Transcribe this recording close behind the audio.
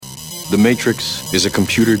The Matrix is a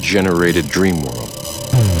computer-generated dream world,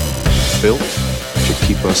 built to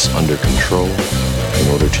keep us under control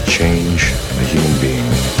in order to change a human being.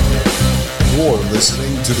 You're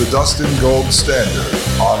listening to the Dustin Gold Standard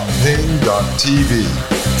on Pain.tv.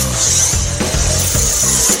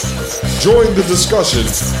 Join the discussion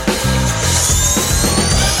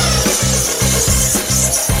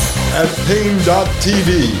at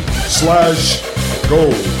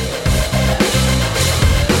Pain.tv/gold.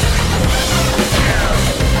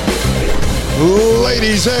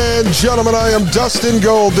 Ladies and gentlemen, I am Dustin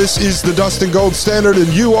Gold. This is the Dustin Gold Standard, and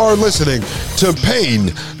you are listening to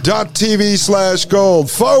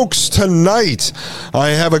Pain.tv/gold. Folks, tonight I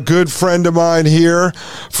have a good friend of mine here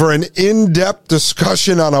for an in-depth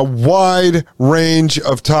discussion on a wide range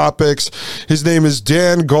of topics. His name is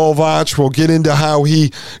Dan Golvach. We'll get into how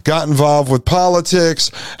he got involved with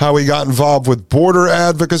politics, how he got involved with border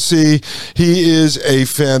advocacy. He is a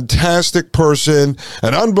fantastic person,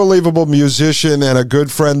 an unbelievable musician, and a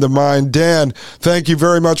good friend of mine. Dan, thank you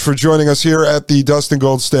very much for joining us here at the Dustin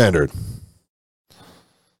Gold Standard.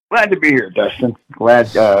 Glad to be here, Dustin.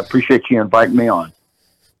 Appreciate you inviting me on.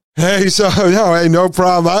 Hey, no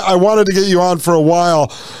problem. I wanted to get you on for a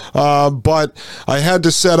while, but I had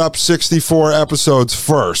to set up 64 episodes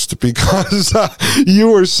first because you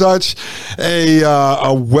were such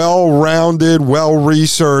a well-rounded,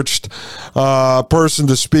 well-researched person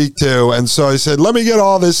to speak to. And so I said, let me get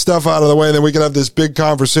all this stuff out of the way, and then we can have this big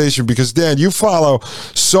conversation because, Dan, you follow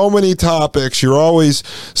so many topics. You're always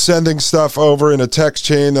sending stuff over in a text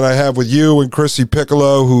chain that I have with you and Chrissy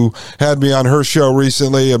Piccolo, who had me on her show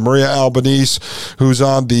recently, and Maria Albanese, who's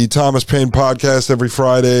on the Thomas Paine podcast every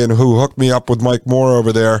Friday and who hooked me up with Mike Moore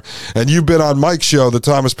over there. And you've been on Mike's show, the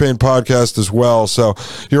Thomas Paine podcast, as well. So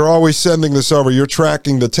you're always sending this over. You're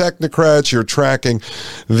tracking the technocrats. You're tracking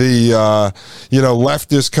the,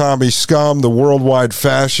 leftist commie scum, the worldwide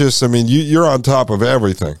fascists. I mean, you're on top of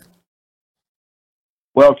everything.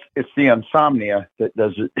 Well, it's the insomnia that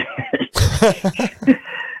does it.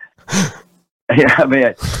 Yeah, I mean,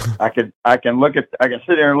 I can sit there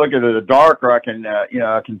and look at it in the dark, or I can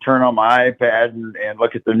turn on my iPad and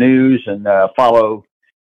look at the news and follow.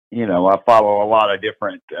 I follow a lot of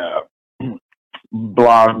different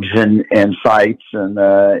blogs and sites, and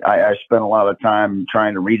I spend a lot of time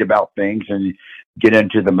trying to read about things and get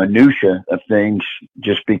into the minutia of things,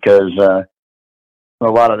 just because a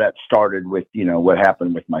lot of that started with what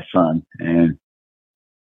happened with my son. And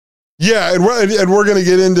yeah, and we're going to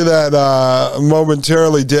get into that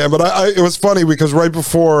momentarily, Dan. But it was funny because right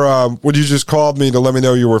before when you just called me to let me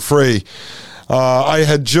know you were free, I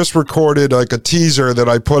had just recorded like a teaser that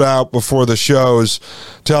I put out before the shows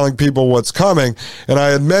telling people what's coming. And I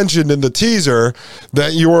had mentioned in the teaser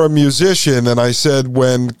that you were a musician. And I said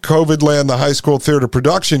when COVID Land, the high school theater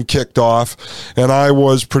production, kicked off, and I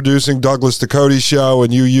was producing Douglas Ducote's show,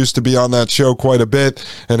 and you used to be on that show quite a bit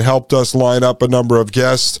and helped us line up a number of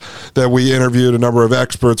guests that we interviewed, a number of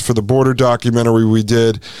experts for the border documentary we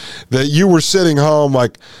did, that you were sitting home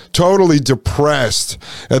like totally depressed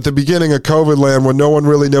at the beginning of COVID Land when no one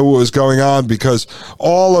really knew what was going on because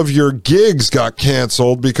all of your gigs got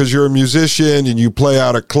canceled because you're a musician and you play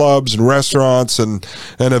out at clubs and restaurants and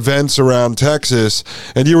events around Texas.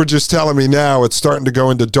 And you were just telling me now it's starting to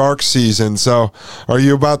go into dark season. So are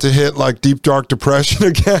you about to hit like deep, dark depression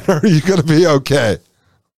again, or are you going to be okay?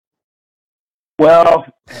 Well,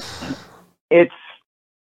 it's,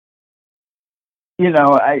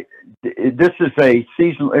 this is a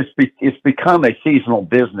seasonal, it's become a seasonal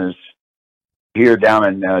business here down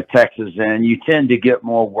in Texas, and you tend to get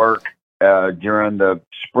more work during the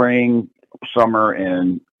spring, summer,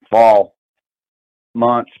 and fall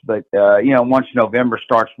months. But once November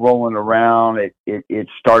starts rolling around, it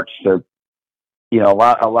starts to, a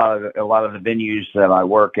lot of the venues that I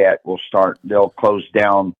work at they'll close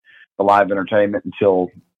down the live entertainment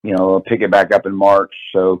until they'll pick it back up in March.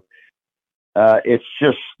 So it's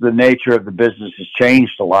just the nature of the business has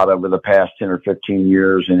changed a lot over the past 10 or 15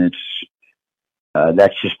 years, and it's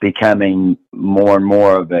that's just becoming more and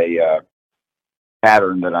more of a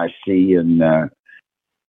pattern that I see, and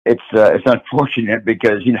it's unfortunate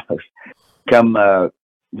because come the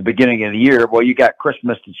beginning of the year, well, you got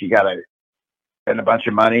Christmas that you got to spend a bunch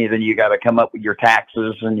of money, then you got to come up with your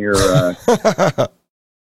taxes and your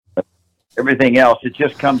everything else. It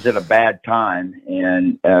just comes at a bad time,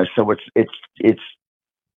 and so it's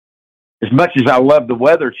as much as I love the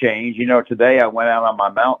weather change. Today I went out on my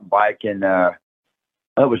mountain bike and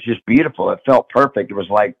it was just beautiful. It felt perfect. It was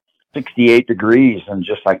like 68 degrees and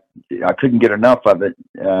just like I couldn't get enough of it.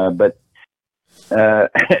 But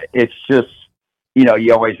it's just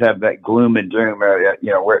you always have that gloom and doom,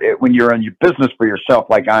 when you're in your business for yourself,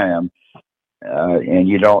 like I am, and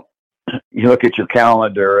you look at your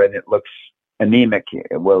calendar and it looks anemic.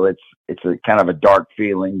 Well, it's a kind of a dark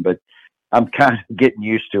feeling, but I'm kind of getting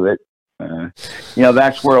used to it.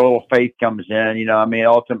 That's where a little faith comes in.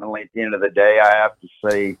 Ultimately at the end of the day, I have to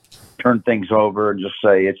say, turn things over and just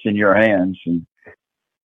say it's in your hands. And,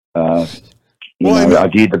 I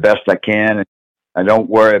do the best I can and I don't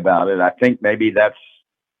worry about it. I think maybe that's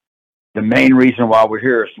the main reason why we're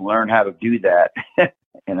here, is to learn how to do that.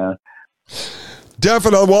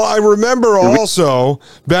 Definitely. Well, I remember also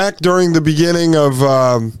back during the beginning of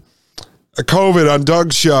COVID on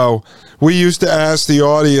Doug's show, we used to ask the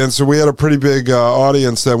audience, and we had a pretty big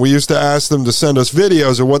audience then, we used to ask them to send us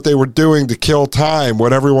videos of what they were doing to kill time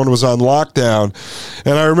when everyone was on lockdown.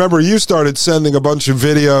 And I remember you started sending a bunch of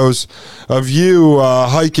videos of you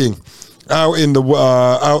hiking out in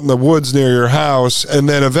the woods near your house, and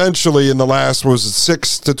then eventually in the last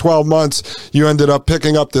 6 to 12 months you ended up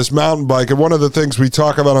picking up this mountain bike. And one of the things we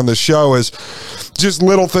talk about on the show is just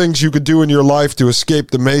little things you could do in your life to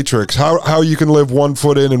escape the matrix, how you can live 1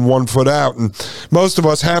 foot in and 1 foot out. And most of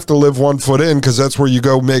us have to live 1 foot in because that's where you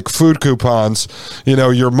go make food coupons,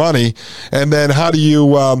 your money. And then how do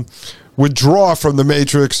you withdraw from the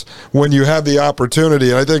matrix when you have the opportunity?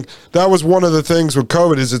 And I think that was one of the things with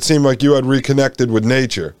COVID, is it seemed like you had reconnected with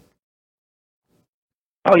nature.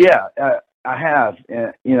 Oh yeah, I have.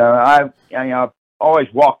 I've always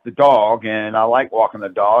walked the dog, and I like walking the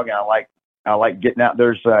dog, and I like getting out.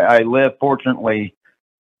 I live, fortunately,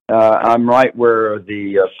 I'm right where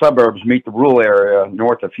the suburbs meet the rural area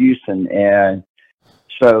north of Houston, and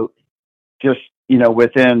so just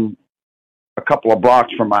within a couple of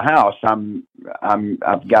blocks from my house,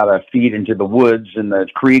 I've got a feed into the woods and the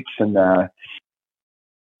creeks, and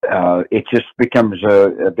it just becomes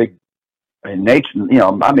a big nature.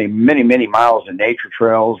 Many, many miles of nature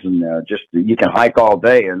trails, and just you can hike all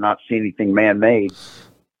day and not see anything man-made.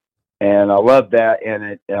 And I love that,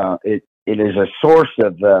 and it is a source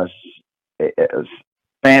of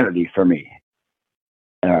sanity for me.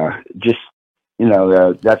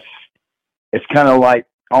 It's kind of like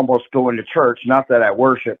almost going to church. Not that I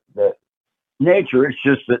worship the nature. It's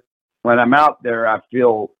just that when I'm out there, I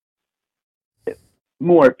feel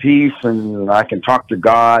more at peace, and I can talk to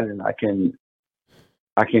God, and I can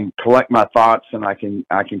collect my thoughts, and I can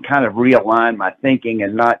kind of realign my thinking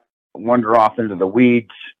and not wander off into the weeds,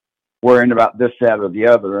 worrying about this, that, or the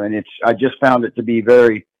other. And I just found it to be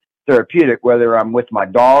very therapeutic, whether I'm with my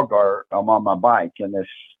dog or I'm on my bike. And this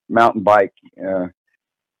mountain bike, a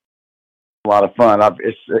lot of fun.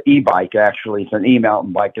 It's an e-bike, actually. It's an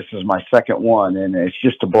e-mountain bike. This is my second one, and it's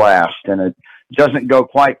just a blast. And it doesn't go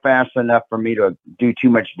quite fast enough for me to do too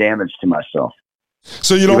much damage to myself.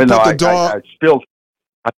 So you don't put the dog...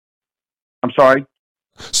 I'm sorry?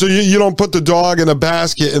 So you don't put the dog in a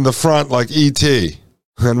basket in the front like E.T.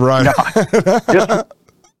 and ride? No.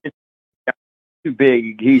 It's too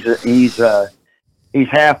big. He's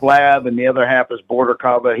half lab, and the other half is border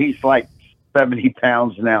collie. He's like 70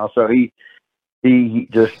 pounds now, so he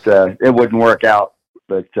just it wouldn't work out.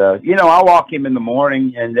 But I walk him in the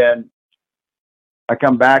morning, and then I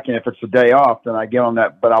come back, and if it's a day off, then I get on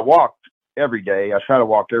that. But I walk every day. I try to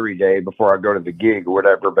walk every day before I go to the gig or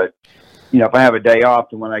whatever. But if I have a day off,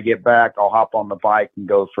 and when I get back, I'll hop on the bike and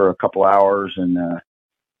go for a couple hours, and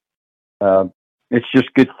it's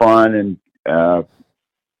just good fun. And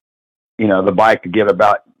the bike could get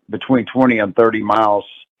about between 20 and 30 miles,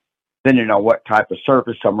 depending on what type of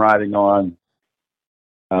surface I'm riding on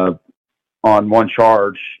one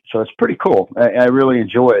charge. So it's pretty cool. I really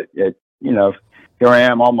enjoy it. Here I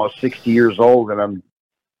am, almost 60 years old, and I'm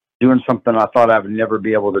doing something I thought I would never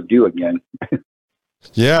be able to do again.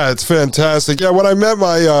 Yeah, it's fantastic. Yeah, when I met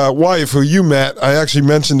my wife, who you met, I actually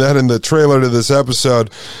mentioned that in the trailer to this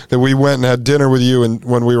episode, that we went and had dinner with you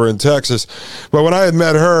when we were in Texas. But when I had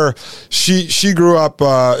met her, she grew up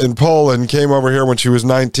in Poland, came over here when she was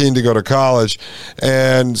 19 to go to college.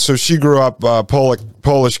 And so she grew up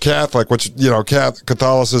Polish Catholic, which,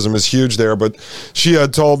 Catholicism is huge there. But she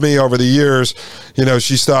had told me over the years,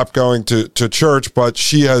 she stopped going to church, but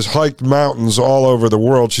she has hiked mountains all over the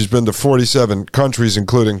world. She's been to 47 countries,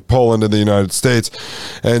 including Poland and the United States.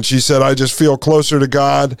 And she said, I just feel closer to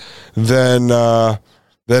God than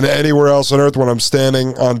than anywhere else on earth when I'm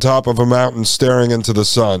standing on top of a mountain staring into the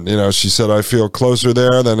sun. You know, she said, I feel closer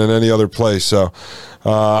there than in any other place. So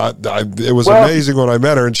it was amazing when I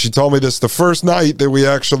met her. And she told me this the first night that we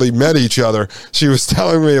actually met each other. She was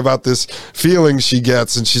telling me about this feeling she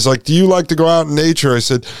gets. And she's like, do you like to go out in nature? I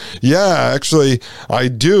said, yeah, actually I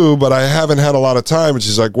do, but I haven't had a lot of time. And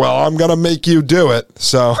she's like, well, I'm going to make you do it.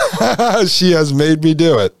 So she has made me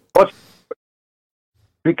do it.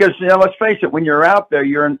 Because, you know, let's face it, when you're out there,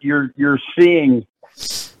 you're seeing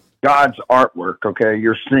God's artwork. Okay,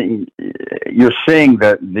 you're seeing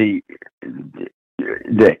the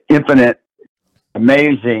infinite,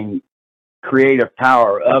 amazing, creative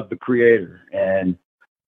power of the Creator, and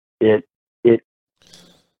it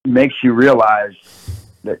makes you realize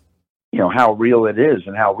that, you know, how real it is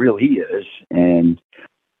and how real He is, and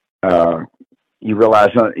you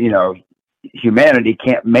realize, you know, humanity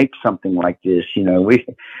can't make something like this. You know,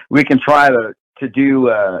 we can try to do,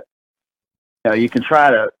 you know, you can try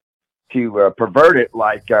to pervert it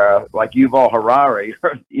like Yuval Harari,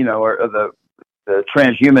 you know, or the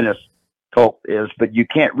transhumanist cult is, but you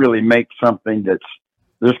can't really make something that's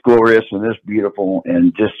this glorious and this beautiful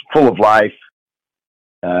and just full of life.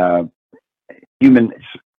 Humans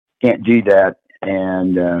can't do that.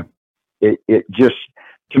 And it just,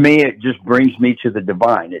 to me, it just brings me to the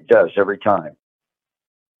divine. It does every time.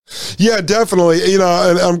 Yeah, definitely. You know,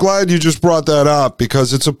 and I'm glad you just brought that up,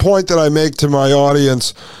 because it's a point that I make to my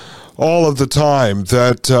audience all of the time,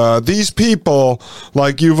 that these people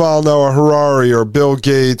like Yuval Noah Harari or Bill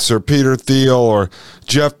Gates or Peter Thiel or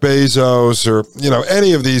Jeff Bezos or, you know,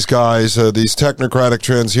 any of these guys, these technocratic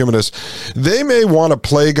transhumanists, they may want to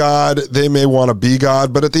play God, they may want to be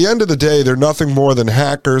God, but at the end of the day, they're nothing more than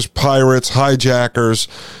hackers, pirates, hijackers,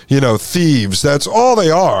 you know, thieves. That's all they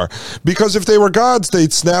are. Because if they were gods,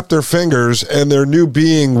 they'd snap their fingers and their new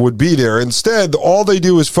being would be there. Instead, all they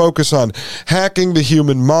do is focus on hacking the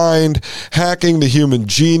human mind, hacking the human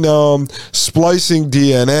genome, splicing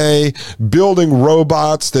DNA, building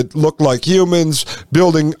robots that look like humans,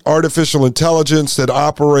 building artificial intelligence that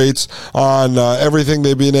operates on everything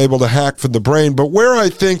they've been able to hack from the brain. But where I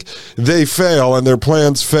think they fail and their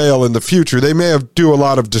plans fail in the future, they may do a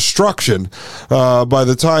lot of destruction by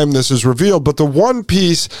the time this is revealed. But the one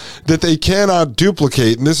piece that they cannot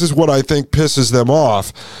duplicate, and this is what I think pisses them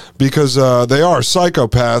off, because they are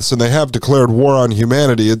psychopaths and they have declared war on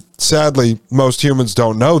humanity. Sadly, most humans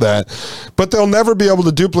don't know that, but they'll never be able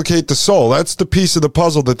to duplicate the soul. That's the piece of the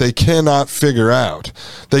puzzle that they cannot figure out.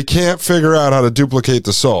 They can't figure out how to duplicate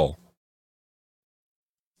the soul.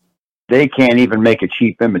 They can't even make a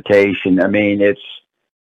cheap imitation. I mean, it's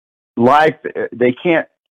life. They can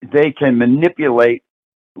manipulate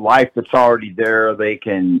life that's already there. They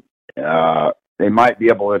can, they might be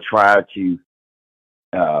able to try to,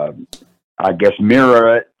 I guess,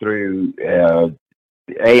 mirror it through,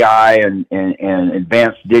 AI and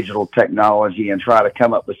advanced digital technology and try to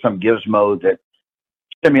come up with some gizmo that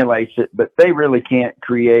stimulates it, but they really can't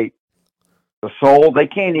create the soul. They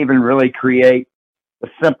can't even really create the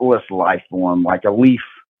simplest life form, like a leaf.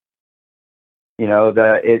 You know,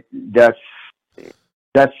 they're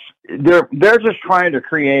just trying to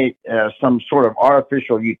create some sort of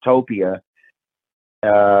artificial utopia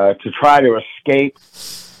to try to escape,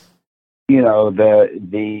 you know,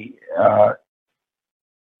 the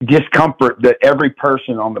discomfort that every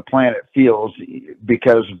person on the planet feels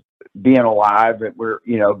because being alive, that we're,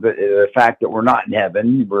 you know, the fact that we're not in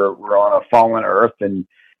heaven, we're on a fallen earth, and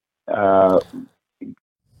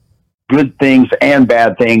good things and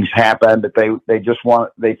bad things happen, but they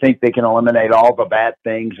think they can eliminate all the bad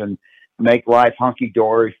things and make life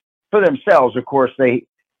hunky-dory for themselves. Of course,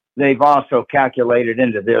 they've also calculated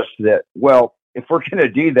into this that, well, if we're going to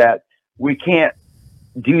do that, we can't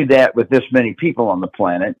do that with this many people on the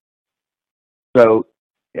planet. So,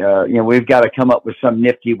 you know, we've got to come up with some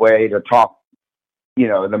nifty way to talk, you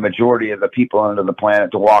know, the majority of the people under the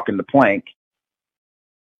planet to walk in the plank,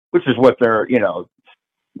 which is what they're, you know,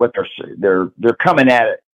 what they're coming at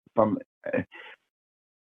it from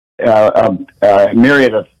a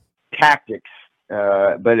myriad of tactics,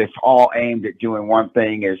 but it's all aimed at doing one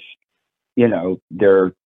thing. Is, you know,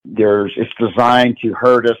 it's designed to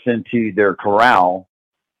herd us into their corral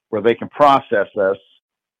where they can process us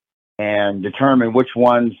and determine which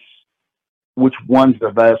ones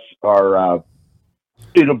of us are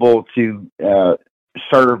suitable to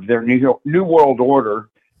serve their new world order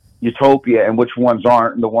utopia, and which ones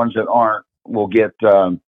aren't. And the ones that aren't will get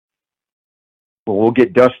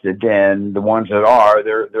dusted, and the ones that are,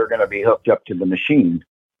 they're going to be hooked up to the machine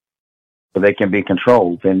so they can be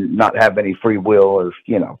controlled and not have any free will, or,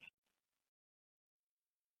 you know.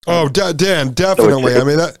 Oh, Dan, definitely. I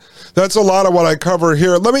mean, that's a lot of what I cover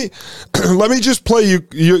here. Let me just play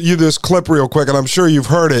you this clip real quick, and I'm sure you've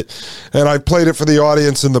heard it, and I played it for the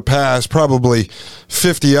audience in the past, probably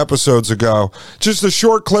 50 episodes ago. Just a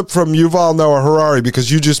short clip from Yuval Noah Harari,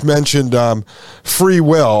 because you just mentioned free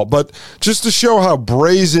will, but just to show how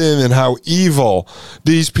brazen and how evil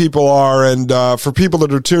these people are, and for people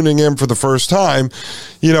that are tuning in for the first time,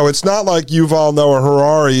 it's not like Yuval Noah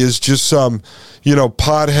Harari is just some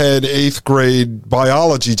pothead 8th grade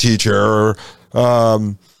biology teacher or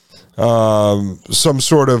some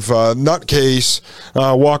sort of nutcase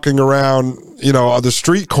walking around, on the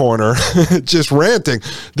street corner, just ranting.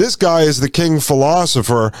 This guy is the king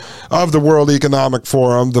philosopher of the World Economic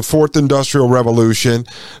Forum, the Fourth Industrial Revolution,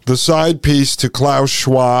 the side piece to Klaus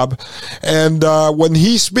Schwab. And when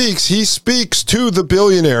he speaks to the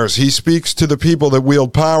billionaires. He speaks to the people that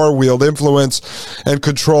wield power, wield influence, and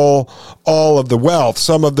control all of the wealth.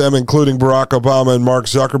 Some of them, including Barack Obama and Mark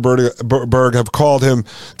Zuckerberg, have called him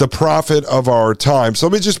the prophet of our time. So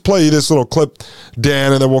let me just play you this little clip,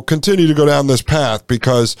 Dan, and then we'll continue to go down this path,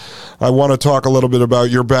 because I want to talk a little bit about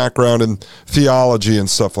your background in theology and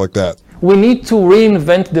stuff like that. We need to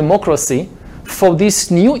reinvent democracy for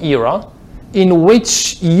this new era in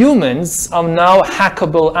which humans are now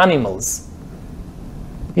hackable animals.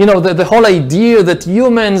 The whole idea that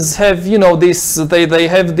humans have, they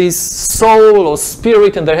have this soul or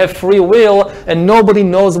spirit and they have free will and nobody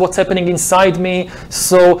knows what's happening inside me.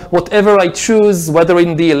 So whatever I choose, whether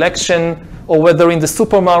in the election or whether in the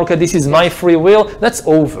supermarket, this is my free will, that's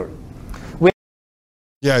over.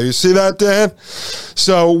 Yeah, you see that, Dan?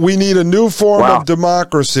 So we need a new form of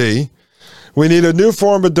democracy. We need a new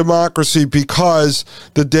form of democracy because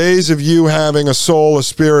the days of you having a soul, a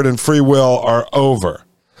spirit, and free will are over.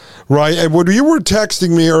 Right. And when you were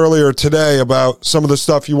texting me earlier today about some of the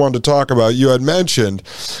stuff you wanted to talk about, you had mentioned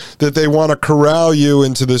that they want to corral you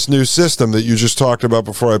into this new system that you just talked about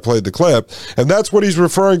before I played the clip. And that's what he's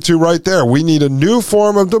referring to right there. We need a new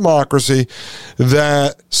form of democracy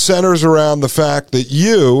that centers around the fact that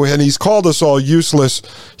you, and he's called us all useless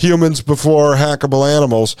humans before hackable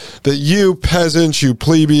animals, that you peasants, you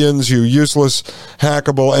plebeians, you useless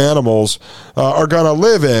hackable animals are going to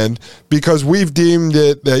live in, because we've deemed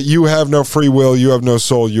it that you have no free will, you have no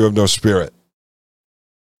soul, you have no spirit.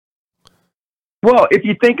 Well, if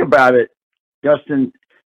you think about it, Justin,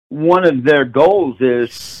 one of their goals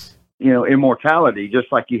is, immortality,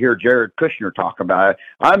 just like you hear Jared Kushner talk about it.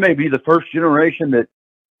 I may be the first generation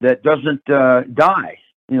that doesn't die,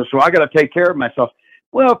 so I got to take care of myself.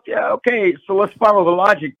 Well, okay, so let's follow the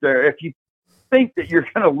logic there. If you think that you're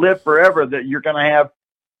going to live forever, that you're going to have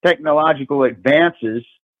technological advances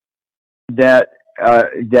that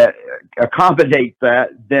accommodate that,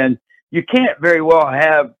 then you can't very well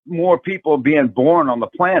have more people being born on the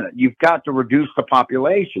planet. You've got to reduce the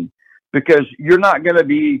population, because you're not going to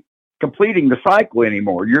be completing the cycle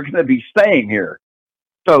anymore. You're going to be staying here.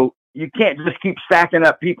 So you can't just keep stacking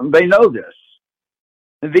up people. They know this.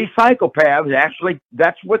 And these psychopaths, actually,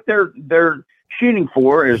 that's what they're shooting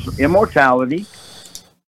for, is immortality.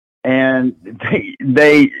 And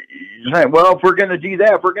they say, well, if we're going to do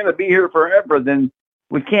that, if we're going to be here forever, then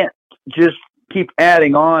we can't just keep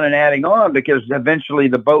adding on, because eventually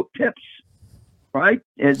the boat tips, right?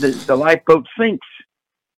 The lifeboat sinks,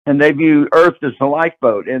 and they view Earth as the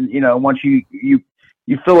lifeboat. And, once you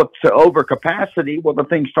fill it to over capacity, well, the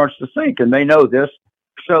thing starts to sink, and they know this.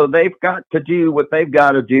 So they've got to do what they've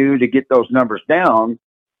got to do to get those numbers down,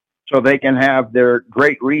 so they can have their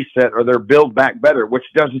great reset or their build back better, which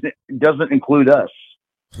doesn't include us.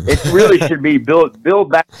 It really should be build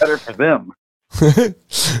back better for them.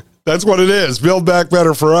 That's what it is. Build back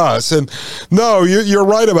better for us. And no, you're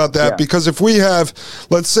right about that, because if we have,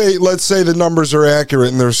 let's say the numbers are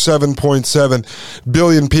accurate and there's 7.7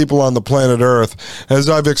 billion people on the planet Earth, as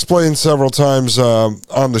I've explained several times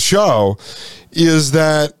on the show, is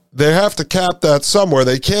that they have to cap that somewhere.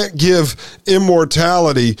 They can't give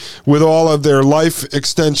immortality with all of their life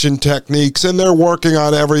extension techniques, and they're working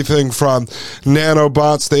on everything from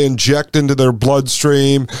nanobots they inject into their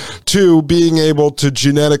bloodstream to being able to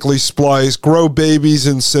genetically splice, grow babies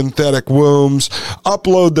in synthetic wombs,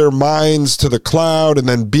 upload their minds to the cloud, and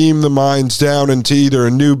then beam the minds down into either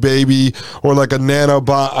a new baby or like a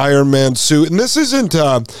nanobot Iron Man suit. And this isn't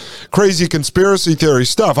crazy conspiracy theory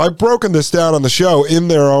stuff. I've broken this down on the show in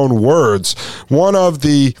their own words. One of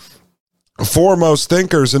the foremost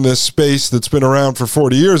thinkers in this space that's been around for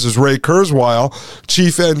 40 years is Ray Kurzweil,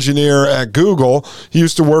 chief engineer at Google. He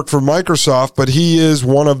used to work for Microsoft, but he is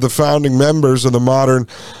one of the founding members of the modern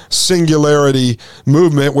singularity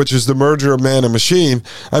movement, which is the merger of man and machine.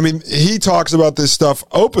 I mean, he talks about this stuff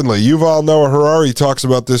openly. Yuval Noah Harari talks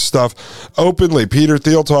about this stuff openly. Peter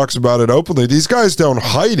Thiel talks about it openly. These guys don't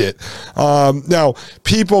hide it. Now,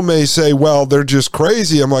 people may say, well, they're just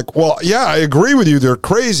crazy. I'm like, well, yeah, I agree with you. They're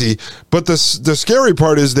crazy. But the scary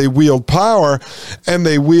part is they wield power and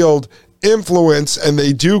they wield influence and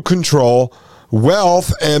they do control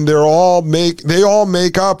wealth, and they all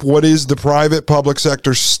make up what is the private public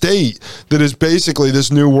sector state that is basically this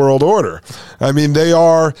new world order. I mean, they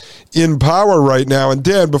are in power right now. And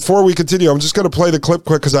Dan, before we continue, I'm just going to play the clip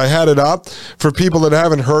quick because I had it up for people that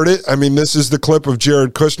haven't heard it. I mean, this is the clip of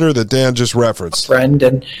Jared Kushner that Dan just referenced. Friend,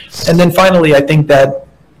 and then finally, I think that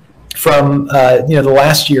from the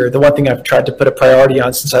last year, the one thing I've tried to put a priority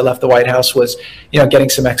on since I left the White House was, getting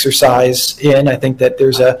some exercise in. I think that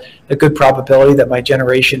there's a good probability that my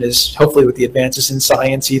generation is, hopefully with the advances in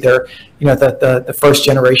science, either the first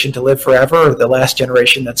generation to live forever or the last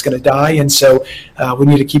generation that's going to die. And so we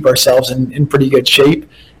need to keep ourselves in pretty good shape.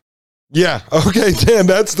 Yeah. Okay, Dan,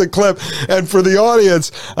 that's the clip. And for the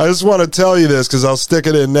audience, I just want to tell you this because I'll stick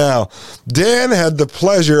it in now. Dan had the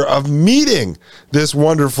pleasure of meeting this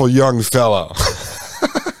wonderful young fellow.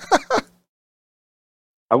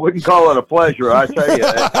 I wouldn't call it a pleasure. I tell you,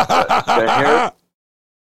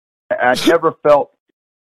 I never felt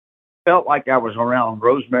like I was around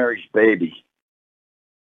Rosemary's Baby.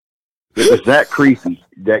 It was that creepy.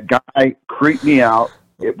 That guy creeped me out.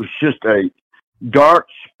 It was just a dark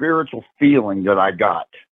spiritual feeling that I got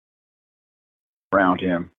around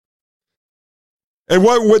him. And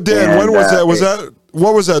what Dan, when was that?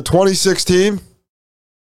 What was that, 2016?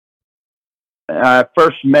 I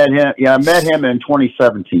first met him. Yeah, I met him in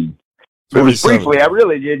 2017. It was briefly. I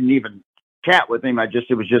really didn't even chat with him.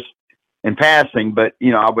 It was just in passing. But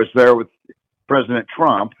I was there with President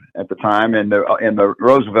Trump at the time in the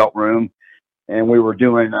Roosevelt Room, and we were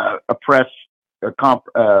doing a press it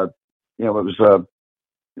was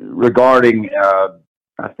regarding,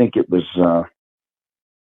 I think it was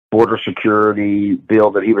border security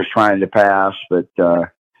bill that he was trying to pass. But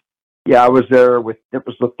I was there it was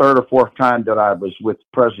the third or fourth time that I was with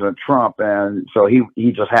President Trump, and so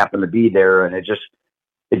he just happened to be there, and it just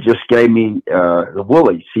gave me the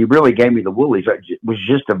woolies. He really gave me the woolies. It was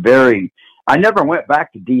just I never went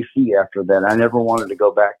back to D.C. after that. I never wanted to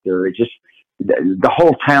go back there. It just the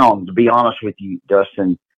whole town, to be honest with you,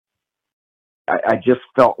 Dustin. I just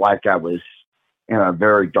felt like I was in a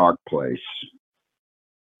very dark place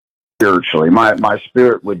spiritually. My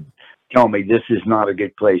spirit would tell me this is not a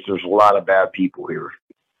good place. There's a lot of bad people here.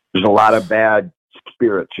 There's a lot of bad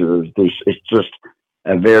spirits here. It's just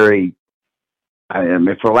a very,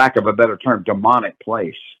 for lack of a better term, demonic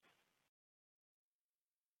place.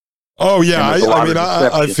 Oh yeah, I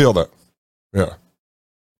feel that. Yeah,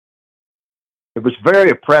 it was very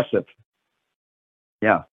oppressive.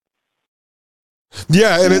 Yeah.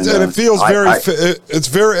 Yeah, and it feels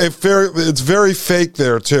it's very fake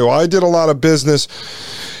there too. I did a lot of business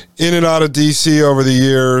in and out of DC over the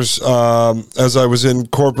years as I was in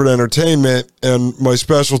corporate entertainment, and my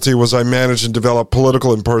specialty was I managed and developed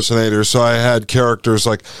political impersonators. So I had characters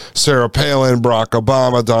like Sarah Palin, Barack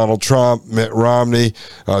Obama, Donald Trump, Mitt Romney,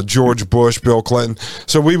 George Bush, Bill Clinton.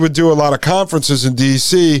 So we would do a lot of conferences in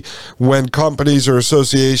DC when companies or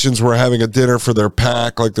associations were having a dinner for their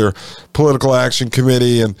PAC, like their political action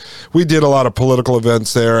committee, and we did a lot of political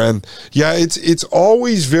events there. And yeah, it's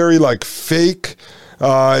always very like fake.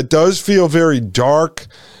 It does feel very dark.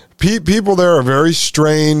 People there are very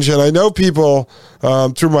strange, and I know people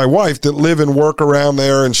through my wife that live and work around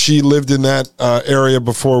there, and she lived in that area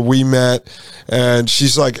before we met, and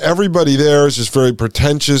she's like, everybody there is just very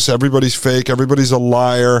pretentious, everybody's fake, everybody's a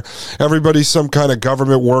liar, everybody's some kind of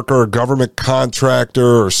government worker or government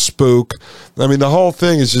contractor or spook. I mean, the whole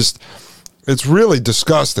thing is just, it's really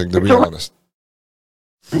disgusting, to be honest.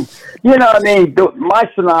 My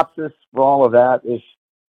synopsis for all of that is,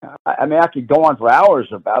 I could go on for hours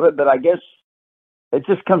about it, but I guess it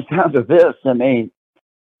just comes down to this.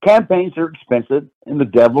 Campaigns are expensive and the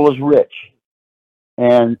devil is rich.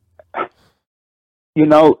 And,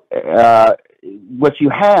 what you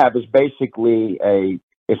have is basically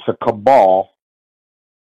it's a cabal.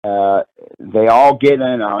 They all get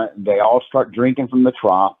in on it. They all start drinking from the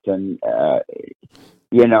trough. And,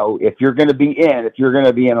 if you're going to be an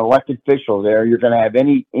elected official there, you're going to have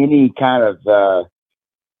any kind of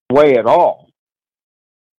way at all.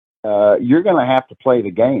 You're going to have to play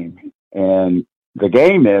the game, and the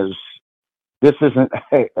game is this isn't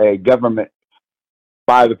a government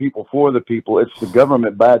by the people for the people. It's the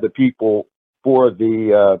government by the people for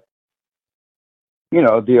the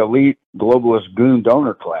the elite globalist goon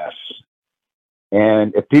donor class.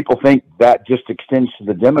 And if people think that just extends to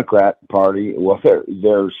the Democrat Party, well,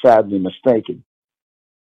 they're sadly mistaken.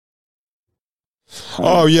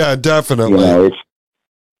 Oh yeah, definitely. It's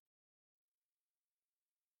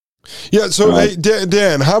yeah. So hey,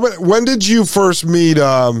 Dan, when did you first meet?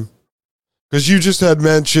 Because you just had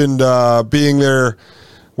mentioned being there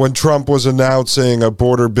when Trump was announcing a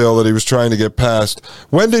border bill that he was trying to get passed.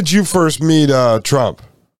 When did you first meet Trump?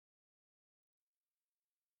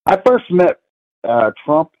 I first met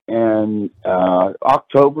Trump in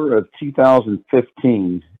October of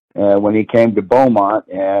 2015 when he came to Beaumont,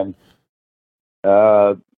 and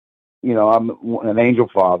I'm an angel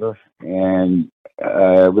father, and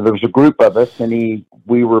there was a group of us, and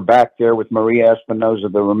we were back there with Maria Espinosa,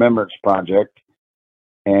 the Remembrance Project,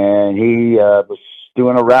 and he was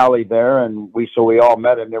doing a rally there, and we all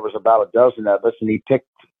met him. There was about a dozen of us, and he picked,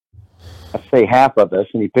 I'd say half of us,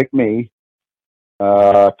 and he picked me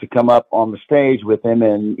to come up on the stage with him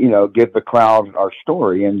and, give the crowd our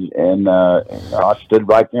story. And I stood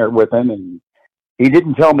right there with him, and he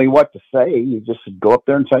didn't tell me what to say. He just said, go up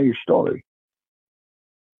there and tell your story.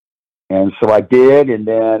 And so I did. And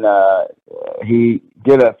then he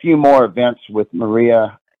did a few more events with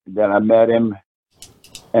Maria. Then I met him.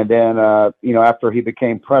 And then, after he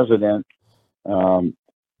became president,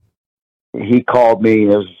 he called me,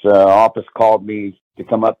 his office called me to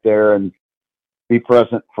come up there and be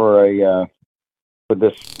present for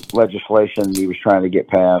this legislation he was trying to get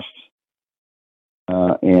passed.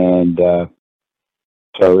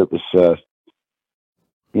 So it was, a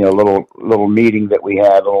little meeting that we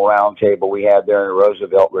had, a little round table we had there in the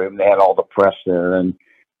Roosevelt Room. They had all the press there, and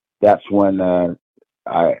that's when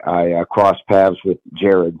I crossed paths with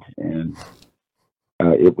Jared, and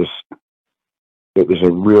it was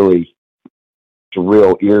a real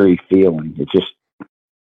eerie feeling.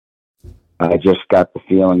 I just got the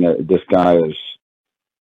feeling that this guy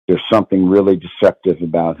there's something really deceptive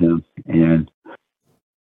about him, and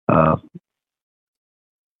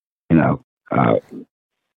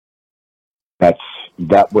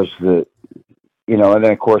that was the, and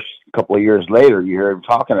then of course a couple of years later you hear him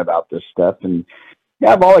talking about this stuff, and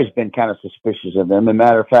I've always been kind of suspicious of him. As a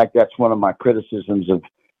matter of fact, that's one of my criticisms of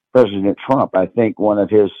President Trump. I think one of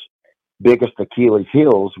his biggest Achilles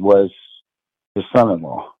heels was his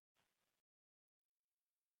son-in-law.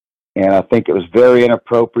 And I think it was very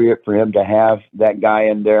inappropriate for him to have that guy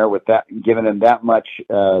in there with that, giving him that much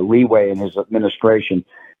leeway in his administration.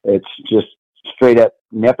 It's just straight up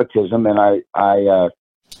nepotism, and I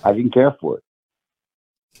didn't care for it.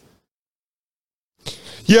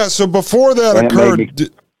 Yeah. So before that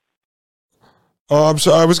occurred, I'm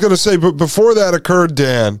sorry. I was going to say, but before that occurred,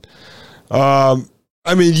 Dan,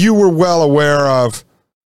 you were well aware of.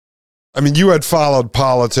 You had followed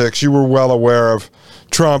politics. You were well aware of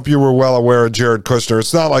Trump. You were well aware of Jared Kushner.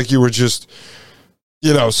 It's not like you were just,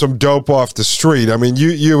 some dope off the street.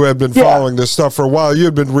 You had been following this stuff for a while. You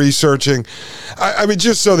had been researching.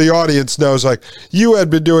 Just so the audience knows, like, you had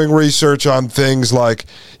been doing research on things like,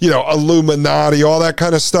 Illuminati, all that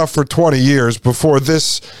kind of stuff for 20 years before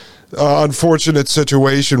this unfortunate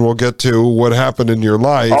situation we'll get to, what happened in your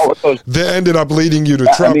life, that ended up leading you to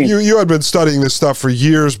Trump. You had been studying this stuff for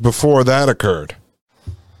years before that occurred.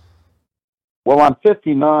 Well, I'm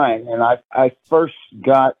 59, and I first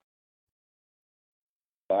got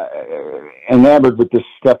enamored with this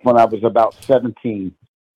stuff when I was about 17,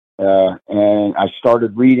 and I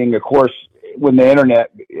started reading. Of course, when the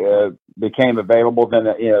internet became available, then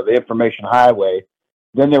the information highway,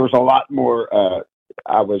 then there was a lot more.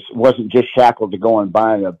 I wasn't just shackled to going and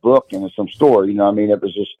buying a book in some store. It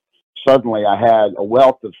was just suddenly I had a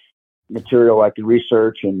wealth of material I could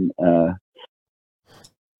research, and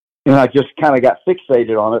I just kind of got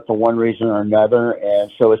fixated on it for one reason or another. And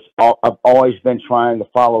so I've always been trying to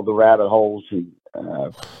follow the rabbit holes and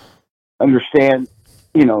understand,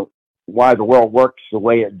 why the world works the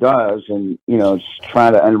way it does, and just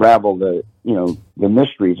trying to unravel the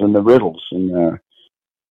mysteries and the riddles, and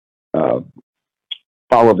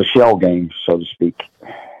follow the shell game, so to speak.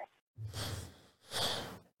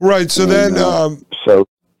 Right. So then,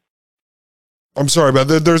 I'm sorry about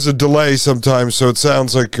that. There's a delay sometimes, so it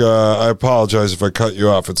sounds like I apologize if I cut you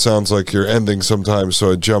off. It sounds like you're ending sometimes,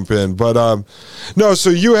 so I jump in. But no. So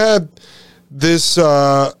you had this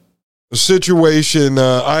situation.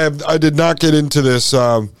 I did not get into this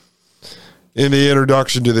in the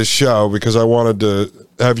introduction to this show because I wanted to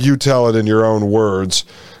have you tell it in your own words.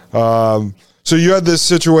 So So you had this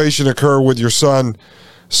situation occur with your son,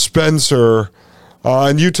 Spencer,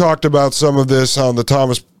 and you talked about some of this on the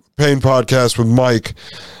Thomas Paine podcast with Mike.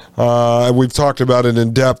 And we've talked about it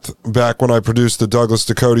in depth back when I produced the Douglas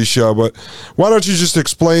Ducote show. But why don't you just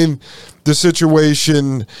explain the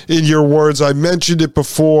situation in your words? I mentioned it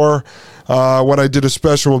before when I did a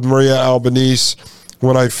special with Maria Albanese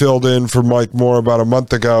when I filled in for Mike Moore about a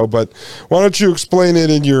month ago. But why don't you explain it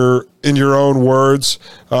in your own words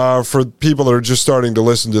for people that are just starting to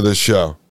listen to this show?